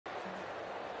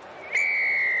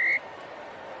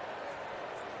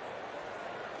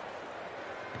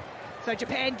So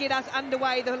Japan get us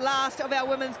underway, the last of our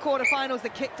women's quarterfinals. The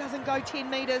kick doesn't go 10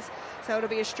 metres, so it'll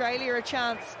be Australia a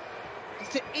chance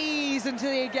to ease into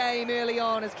their game early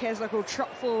on as Keswick will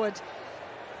trot forward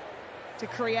to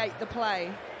create the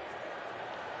play.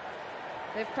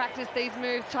 They've practiced these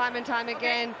moves time and time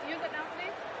again. Use it now,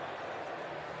 please.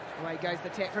 Away goes the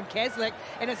tap from Keswick,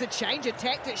 and it's a change of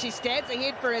tactics. She stabs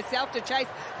ahead for herself to chase.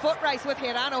 Foot race with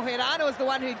Hirano. Hirano is the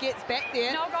one who gets back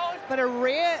there. No goals. But a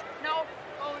rare No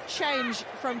goals. change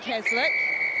from Keswick,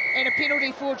 and a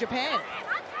penalty for Japan.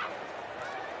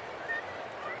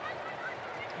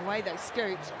 Away they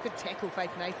scoot. Good tackle, Faith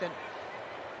Nathan.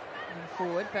 Moving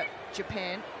forward, but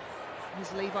Japan,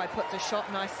 as Levi puts a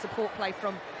shot, nice support play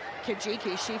from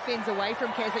Kajiki. She fends away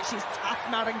from Keswick. She's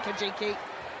tough-nutting Kajiki.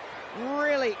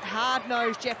 Really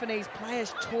hard-nosed Japanese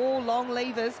players, tall, long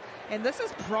levers, and this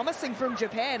is promising from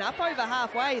Japan. Up over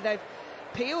halfway, they've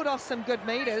peeled off some good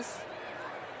meters.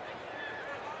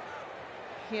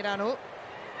 Hirano,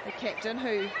 the captain,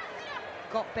 who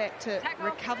got back to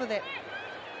recover that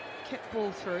kick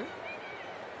ball through.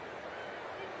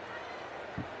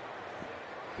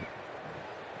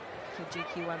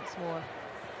 Kajiki once more.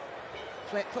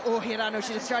 Flat for Hirano.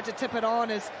 She just tried to tip it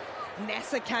on as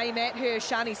Nasser came at her.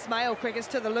 Shani Smale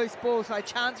quickest to the loose ball, so a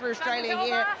chance for Australia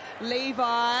here.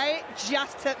 Levi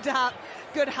just tipped up.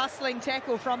 Good hustling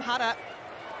tackle from Hara.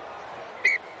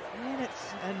 And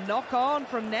it's a knock on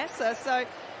from Nasser, so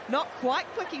not quite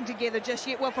clicking together just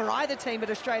yet. Well, for either team, but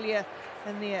Australia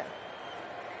in there.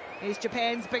 Here's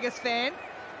Japan's biggest fan.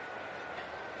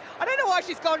 I don't know why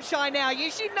she's gone shy now.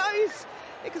 She knows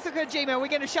because of Kojima, we're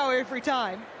going to show her every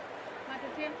time.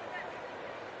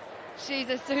 She's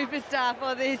a superstar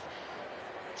for this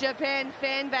Japan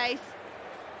fan base.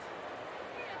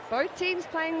 Both teams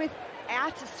playing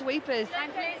without sweepers,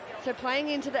 so playing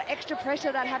into the extra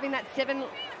pressure that having that 7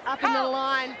 up in the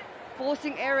line,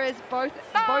 forcing errors both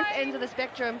ends of the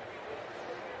spectrum.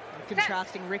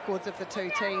 Contrasting records of the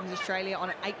two teams. Australia on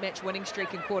an 8-match winning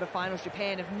streak in quarterfinals.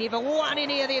 Japan have never won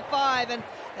any of their 5, and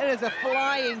that is a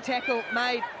flying tackle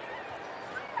made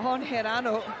on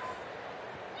Hirano.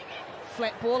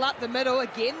 Flat ball up the middle.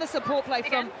 Again, the support play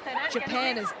from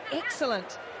Japan is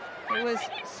excellent. It was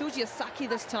Sujiyasaki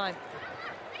this time.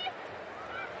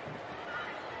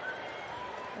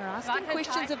 They're asking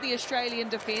questions of the Australian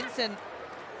defence, and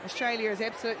Australia is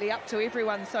absolutely up to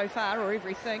everyone so far, or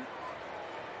everything.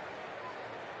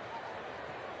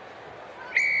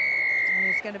 And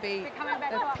there's going to be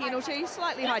a penalty.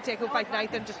 Slightly high tackle. Faith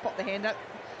Nathan just popped the hand up.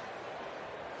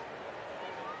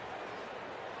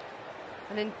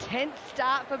 An intense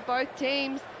start for both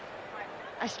teams.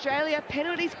 Australia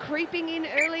penalties creeping in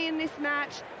early in this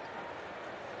match.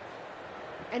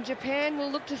 And Japan will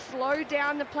look to slow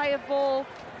down the play of ball.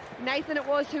 Nathan it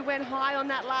was who went high on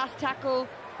that last tackle.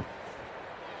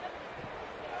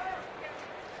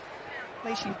 At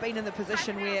least you've been in the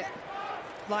position where,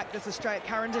 like this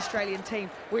current Australian team,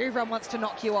 where everyone wants to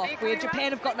knock you off, where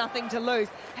Japan have got nothing to lose.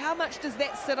 How much does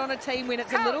that sit on a team when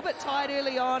it's a little bit tight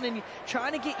early on and you're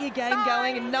trying to get your game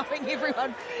going and knowing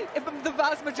everyone, the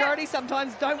vast majority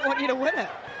sometimes don't want you to win it?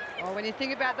 Oh, when you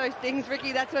think about those things,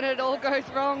 Ricky, that's when it all goes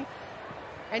wrong.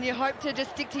 And you hope to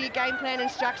just stick to your game plan and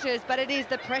structures, but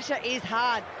the pressure is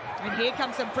hard. And here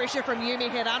comes some pressure from Yumi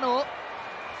Hirano.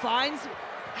 Finds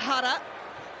Hara.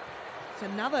 It's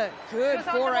another good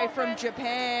foray from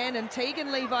Japan, and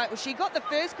Tegan Levi, well, she got the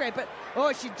first grab, but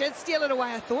she did steal it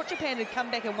away. I thought Japan had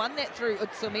come back and won that through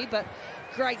Utsumi, but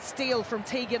great steal from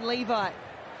Tegan Levi.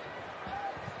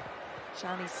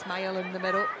 Shani Smale in the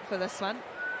middle for this one.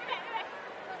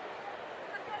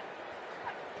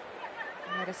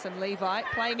 Madison Levi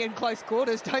playing in close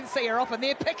quarters. Don't see her often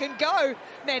there. Pick and go,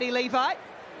 Maddie Levi.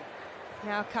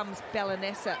 Now comes Bella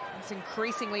Nasser. It's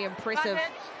increasingly impressive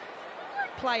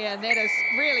player, and that is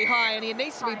really high, and he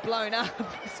needs to be blown up.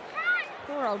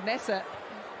 Poor old Nasser.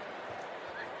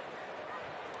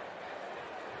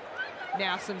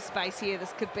 Now some space here.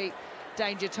 This could be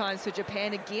danger times for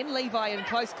Japan. Again, Levi in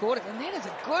close quarters, and that is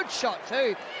a good shot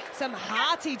too. Some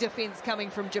hearty defence coming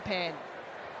from Japan.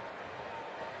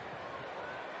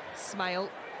 Smale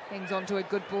hangs on to a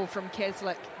good ball from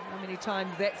Keswick. How many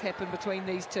times that's happened between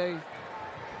these two?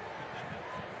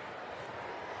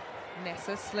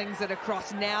 Nasser slings it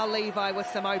across. Now Levi with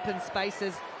some open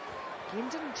spaces. Again,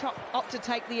 didn't opt to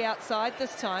take the outside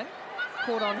this time.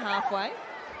 Caught on halfway.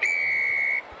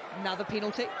 Another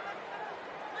penalty.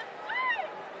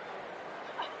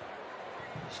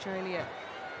 Australia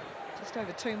Just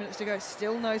over 2 minutes to go.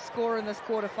 Still no score in this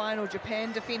quarter-final.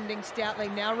 Japan defending stoutly.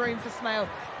 Now room for Smale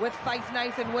with Faith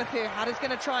Nathan with her. Hara's going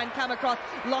to try and come across.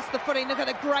 Lost the footing. Look at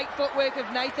the great footwork of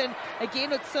Nathan. Again,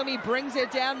 Utsumi brings her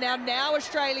down now. Now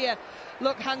Australia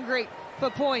look hungry for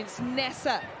points.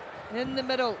 Nasser in the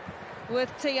middle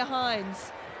with Tia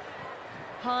Hines.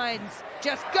 Hines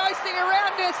just ghosting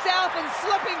around herself and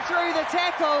slipping through the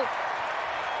tackle.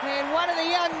 And one of the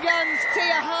young guns,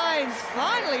 Tia Hines,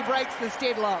 finally breaks this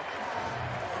deadlock.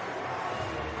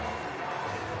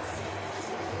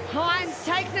 Hines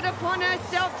takes it upon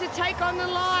herself to take on the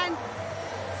line.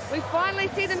 We finally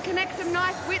see them connect some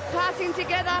nice width passing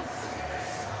together.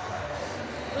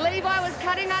 Levi was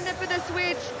cutting under for the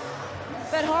switch,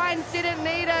 but Hines didn't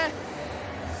need her.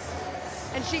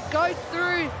 And she goes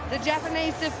through the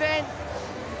Japanese defense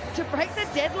to break the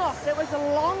deadlock. There was a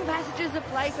long passages of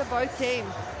play for both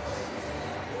teams.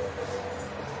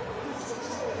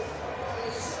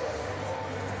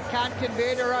 Can't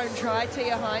convert her own try,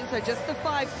 Tia Hines, so just the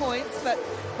 5 points, but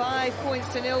 5 points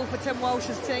to 0 for Tim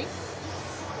Walsh's team.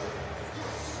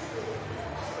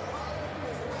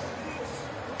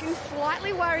 Looking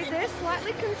slightly worried there,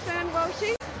 slightly concerned,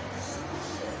 Walshy.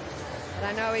 But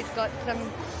I know he's got some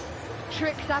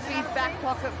tricks up his back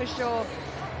pocket for sure.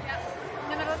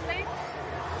 In the middle, please.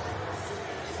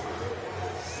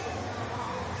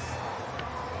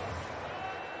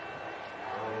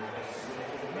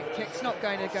 Kick's not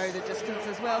going to go the distance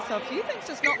as well, so a few things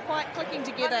just not quite clicking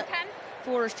together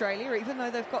for Australia, even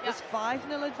though they've got this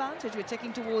 5-0 advantage. We're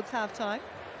ticking towards half-time.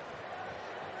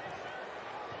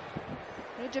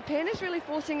 Yeah, Japan is really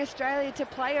forcing Australia to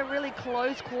play a really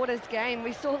close quarters game.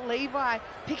 We saw Levi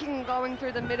picking and going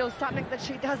through the middle, something that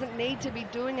she doesn't need to be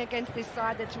doing against this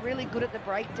side that's really good at the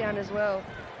breakdown as well.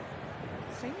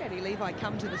 Seen Maddie Levi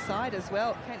come to the side as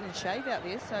well. Caitlin Shave out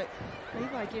there, so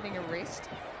Levi getting a rest.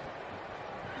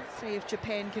 Let's see if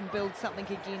Japan can build something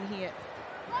again here.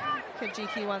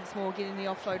 Kajiki once more getting the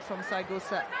offload from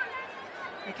Saigusa.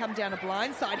 They come down a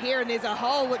blind side here, and there's a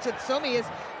hole which Utsumi is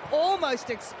almost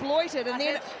exploited, and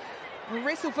then a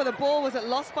wrestle for the ball. Was it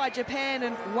lost by Japan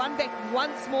and won back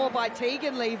once more by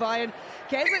Tegan Levi, and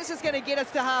Kazak's just going to get us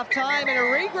to half-time and a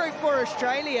regroup for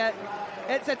Australia.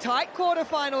 It's a tight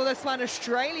quarter-final, this one.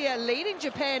 Australia leading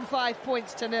Japan 5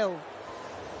 points to 0.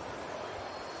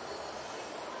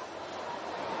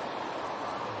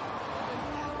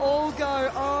 All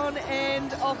go on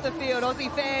and off the field.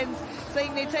 Aussie fans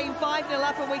seeing their team 5-0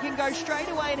 up, and we can go straight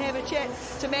away and have a chat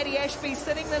to Maddie Ashby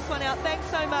sitting this one out. Thanks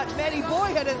so much, Maddie.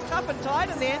 Boy, it is tough and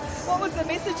tight in there. What was the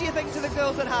message, you think, to the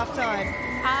girls at halftime?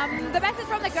 The message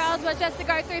from the girls was just to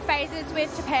go through phases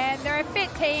with Japan. They're a fit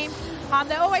team.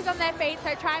 They're always on their feet,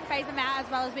 so try and phase them out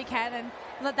as well as we can,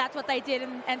 and that's what they did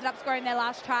and ended up scoring their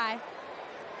last try.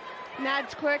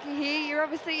 Nads, Quirky here. You're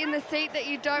obviously in the seat that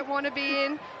you don't want to be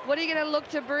in. What are you going to look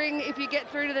to bring if you get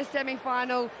through to the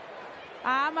semi-final?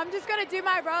 I'm just going to do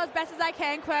my role as best as I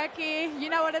can, Quirky. You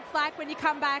know what it's like when you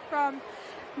come back from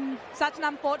such an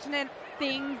unfortunate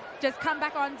thing. Just come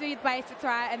back on, do your basics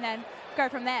right, and then go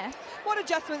from there. What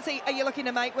adjustments are you looking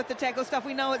to make with the tackle stuff?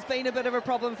 We know it's been a bit of a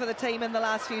problem for the team in the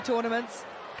last few tournaments.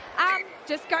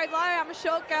 Just go low. I'm a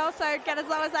short girl, so get as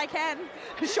low as I can.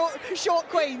 Short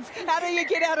queens. How do you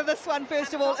get out of this one,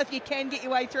 first of all, if you can get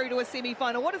your way through to a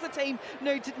semi-final? What does the team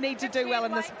need to do well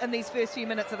in these first few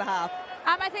minutes of the half?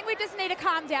 I think we just need to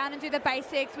calm down and do the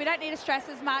basics. We don't need to stress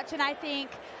as much, and I think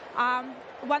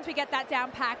once we get that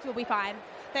down packed, we'll be fine.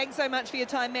 Thanks so much for your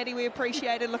time, Maddie. We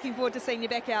appreciate it. Looking forward to seeing you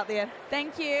back out there.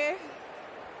 Thank you.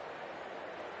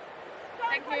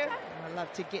 Thank you. I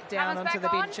love to get down onto the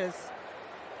benches.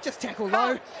 Just tackle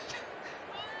low.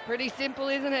 Pretty simple,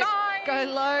 isn't it? Go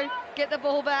low, get the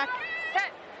ball back.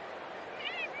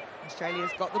 Australia's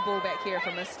got the ball back here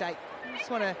from mistake. I just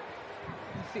want to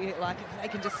feel like if they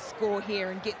can just score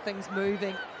here and get things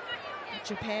moving.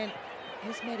 Japan,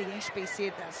 as Maddie Ashby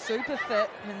said, they're super fit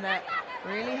and they're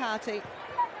really hearty.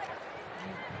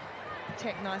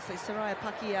 Attack nicely. Soraya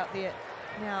Paki out there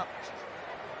now.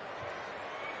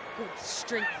 Good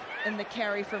strength in the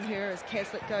carry from her as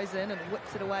Caslick goes in and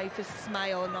whips it away for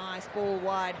Smale. Nice ball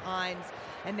wide, Hines.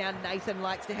 And now Nathan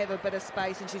likes to have a bit of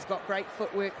space, and she's got great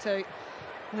footwork too.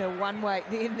 You know, one way,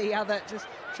 then the other, just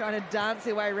trying to dance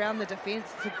their way around the defence.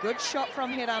 It's a good shot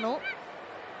from Hirano.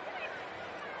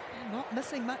 Not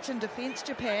missing much in defence,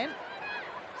 Japan.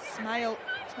 Smale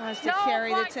tries to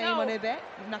carry the team on her back.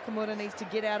 Nakamura needs to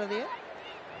get out of there.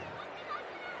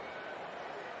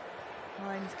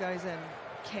 Hines goes in.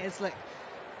 Caslick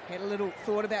had a little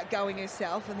thought about going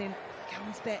herself and then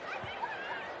comes back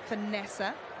for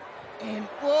Nasser. And,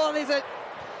 oh, there's a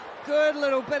good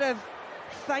little bit of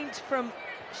feint from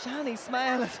Shani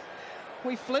Smale.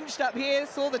 We flinched up here,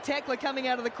 saw the tackler coming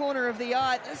out of the corner of the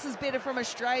eye. This is better from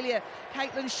Australia.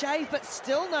 Caitlin Shave, but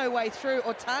still no way through.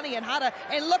 Otani and Hutter.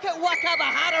 And look at Wakaba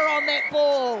Hutter on that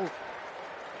ball.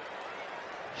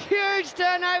 Huge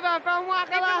turnover from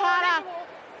Wakaba Hutter.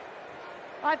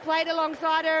 I played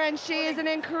alongside her and she is an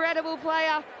incredible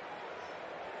player.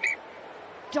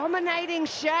 Dominating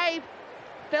Shave,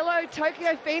 fellow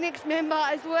Tokyo Phoenix member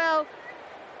as well.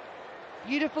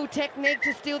 Beautiful technique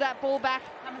to steal that ball back.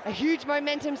 A huge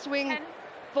momentum swing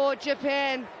for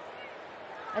Japan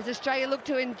as Australia look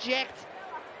to inject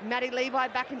Maddie Levi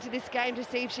back into this game to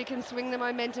see if she can swing the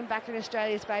momentum back in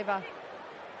Australia's favour.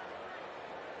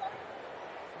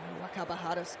 Wakaba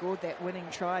Hutter scored that winning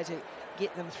try to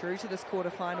get them through to this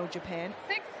quarter-final, Japan.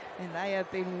 And they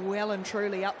have been well and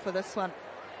truly up for this one.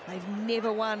 They've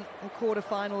never won a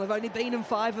quarter-final. They've only been in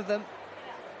 5 of them.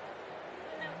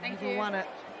 Never won it.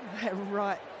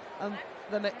 Right,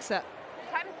 the mix-up.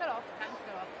 Time is still off.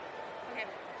 Okay,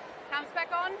 hands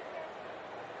back on.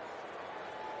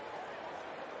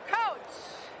 Coach.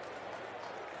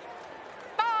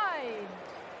 5.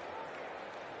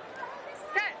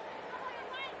 Set.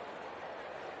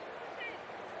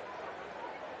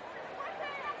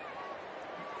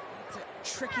 It's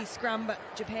a tricky scrum, but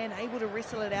Japan able to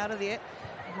wrestle it out of there.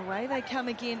 And away they come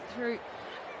again through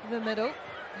the middle.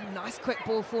 A nice quick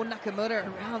ball for Nakamura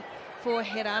around for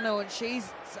Hirano, and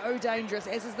she's so dangerous,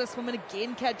 as is this woman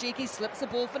again. Kajiki slips the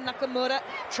ball for Nakamura,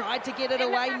 tried to get it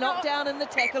away, knocked down in the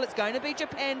tackle. It's going to be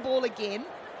Japan ball again.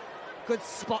 Good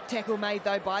spot tackle made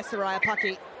though by Soraya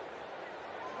Paki.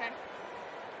 Okay.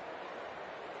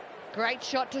 Great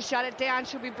shot to shut it down.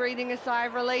 She'll be breathing a sigh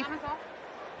of relief.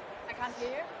 I can't hear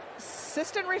you.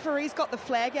 Assistant referee's got the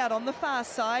flag out on the far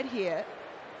side here.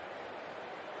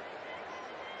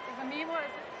 For me, was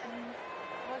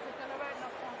it deliberate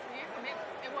not for you? For me,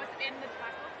 it was in the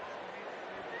tackle.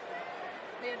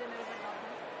 Clear deliberate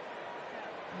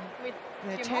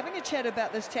not. They're having a chat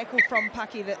about this tackle from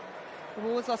Paki that the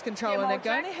ball was lost control, and they're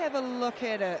going to have a look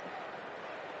at it.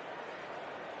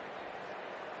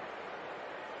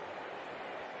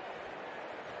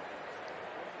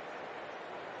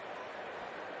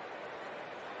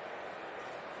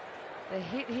 The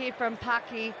hit here from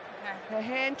Paki. Her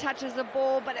hand touches the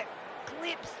ball, but it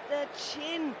clips the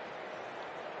chin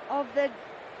of the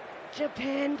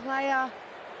Japan player.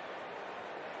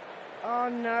 Oh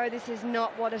no, this is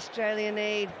not what Australia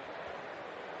need.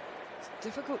 It's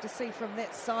difficult to see from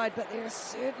that side, but there is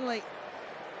certainly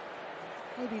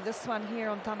maybe this one here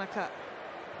on Tanaka.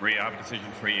 Ria, I have a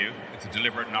decision for you. It's a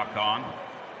deliberate knock on,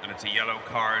 and it's a yellow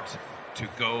card to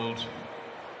Gold.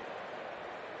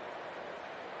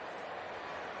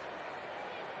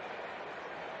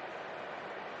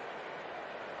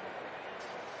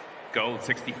 Gold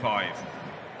 65.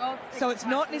 So it's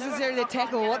not necessarily the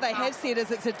tackle. What they have said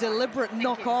is it's a deliberate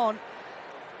knock on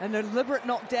and a deliberate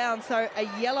knock down. So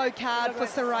a yellow card for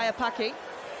Soraya Paki.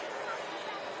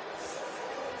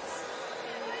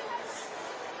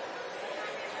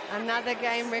 Another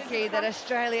game, Ricky, that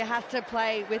Australia has to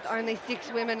play with only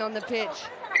 6 women on the pitch.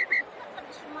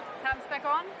 Hands back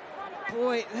on.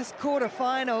 Boy, this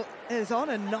quarter-final is on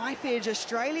a knife edge.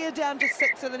 Australia down to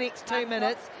 6 in the next 2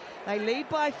 minutes. They lead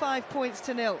by 5 points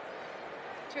to 0.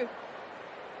 2.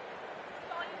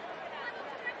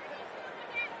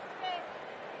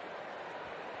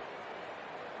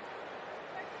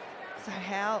 So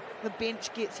how the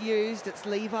bench gets used, it's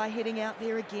Levi heading out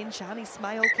there again. Shani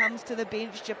Smale comes to the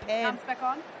bench. Japan. Hands back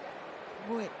on.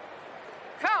 Boy.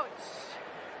 Coach.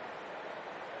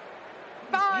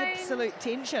 Bind. Absolute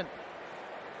tension.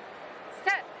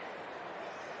 Set.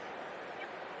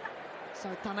 So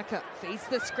Tanaka feeds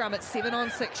the scrum at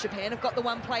 7-on-6. Japan have got the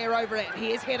one player over it.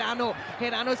 Here's Hirano.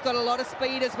 Hirano's got a lot of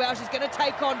speed as well. She's going to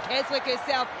take on Kaslik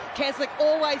herself. Kaslik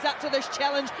always up to this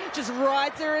challenge. Just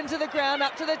rides her into the ground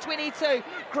up to the 22.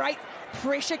 Great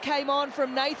pressure came on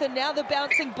from Nathan. Now the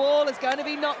bouncing ball is going to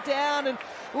be knocked down. And,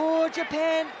 oh,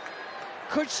 Japan.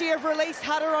 Could she have released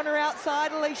Hutter on her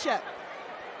outside, Alicia?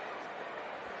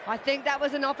 I think that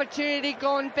was an opportunity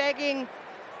gone begging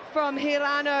from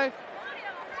Hirano.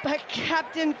 But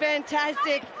Captain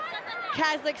Fantastic,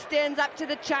 Kaslik stands up to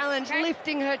the challenge,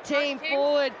 lifting her team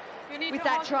forward with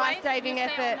that try-saving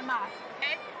effort.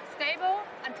 Okay? Stable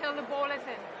until the ball is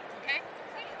in, okay?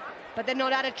 But they're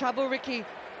not out of trouble, Ricky.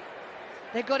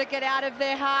 They've got to get out of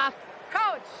their half.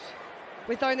 Coach.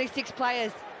 With only 6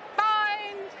 players.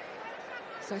 Bind.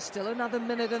 So still another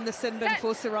minute in the sin bin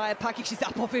for Soraya Paki. She's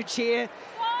up off her chair.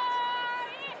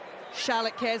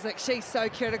 Charlotte Kaslik, she's so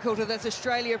critical to this.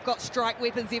 Australia have got strike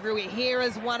weapons everywhere. Here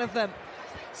is one of them.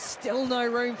 Still no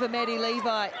room for Maddie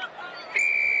Levi.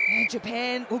 And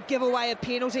Japan will give away a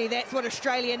penalty. That's what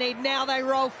Australia need. Now they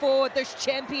roll forward, this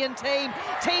champion team.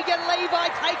 Tegan Levi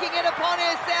taking it upon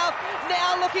herself,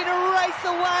 now looking to race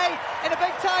away. And a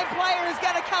big-time player is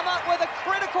going to come up with a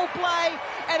critical play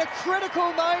at a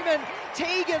critical moment.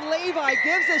 Tegan Levi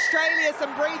gives Australia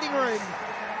some breathing room.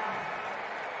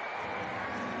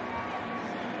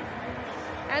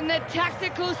 And the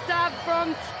tactical sub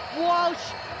from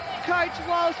Walsh, Coach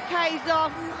Walsh, pays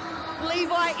off.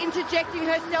 Levi interjecting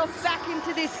herself back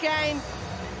into this game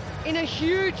in a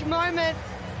huge moment.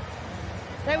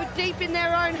 They were deep in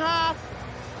their own half.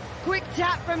 Quick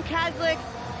tap from Kaslik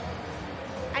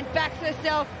and backs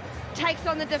herself, takes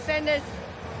on the defenders,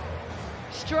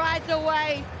 strides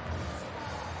away.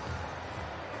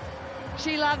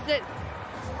 She loves it.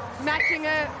 Matching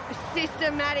her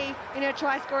sister Maddie in her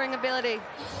try-scoring ability.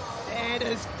 That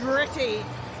is gritty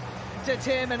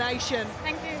determination.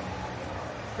 Thank you.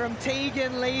 From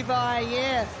Tegan Levi,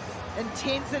 yeah.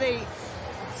 Intensity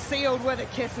sealed with a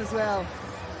kiss as well.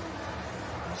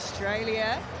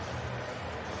 Australia.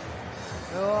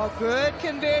 Oh, good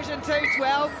conversion too,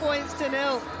 12 points to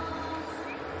 0.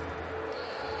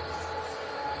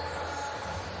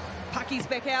 Pucky's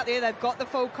back out there, they've got the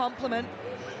full complement.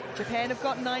 Japan have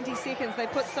got 90 seconds. They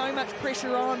put so much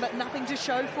pressure on, but nothing to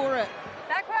show for it.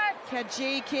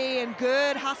 Kajiki and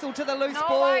good hustle to the loose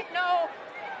ball. White, no.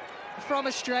 From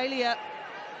Australia.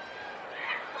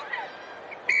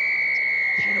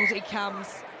 Penalty comes.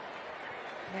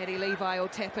 Maddie Levi will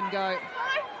tap and go.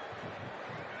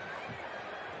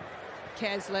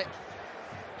 Kaslik.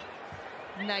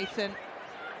 Nathan.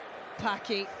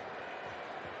 Pucky.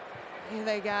 Here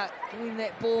they go, getting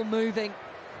that ball moving.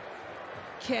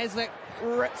 Kaslik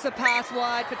rips a pass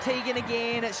wide for Tegan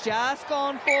again. It's just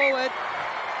gone forward.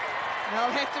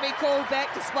 They'll have to be called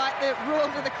back despite the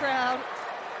roars of the crowd.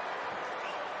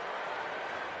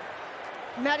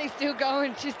 Maddie's still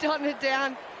going. She's dotting it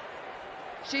down.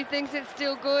 She thinks it's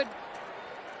still good.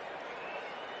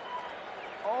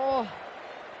 Oh.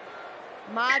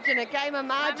 Margin, a game of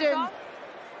margin. 5.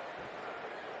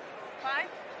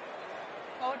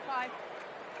 Forward 5.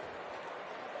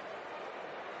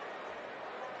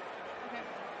 Okay.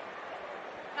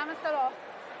 Time is still off.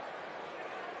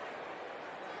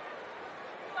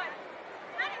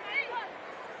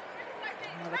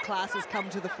 The class has come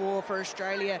to the fore for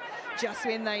Australia just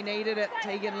when they needed it.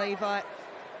 Tegan Levi.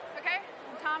 Okay,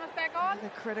 time is back on. The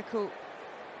critical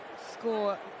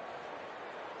score.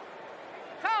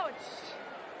 Coach.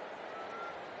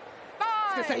 I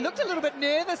was going to say, looked a little bit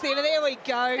nervous there, but there we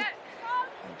go.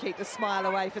 And keep the smile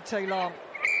away for too long.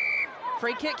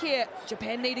 Free kick here.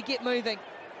 Japan need to get moving.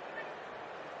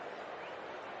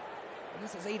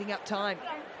 This is eating up time.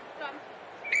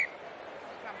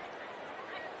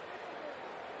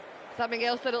 Something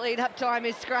else that'll eat up time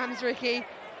is scrums, Ricky.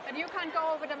 And you can't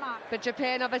go over the mark. But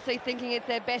Japan obviously thinking it's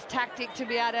their best tactic to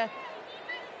be able to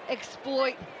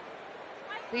exploit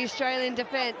the Australian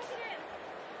defence.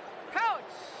 Coach.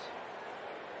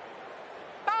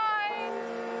 5.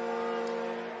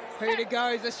 Who to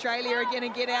go is Australia are going to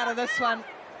get out of this one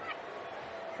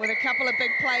with a couple of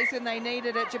big plays when they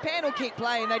needed it. Japan will keep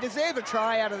playing. They deserve a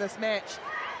try out of this match.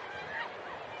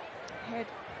 Had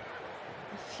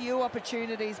a few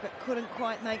opportunities but couldn't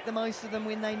quite make the most of them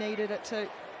when they needed it too.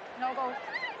 No goal.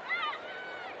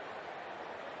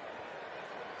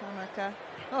 Tanaka.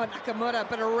 Oh, Nakamura,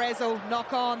 bit of razzle,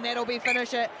 knock on, that'll be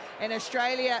finish it. And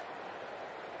Australia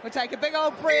will take a big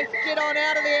old breath, get on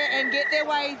out of there and get their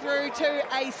way through to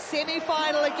a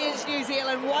semi-final against New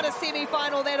Zealand. What a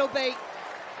semi-final that'll be.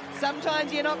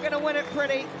 Sometimes you're not going to win it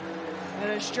pretty.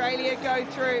 And Australia go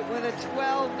through with a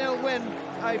 12-0 win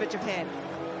over Japan.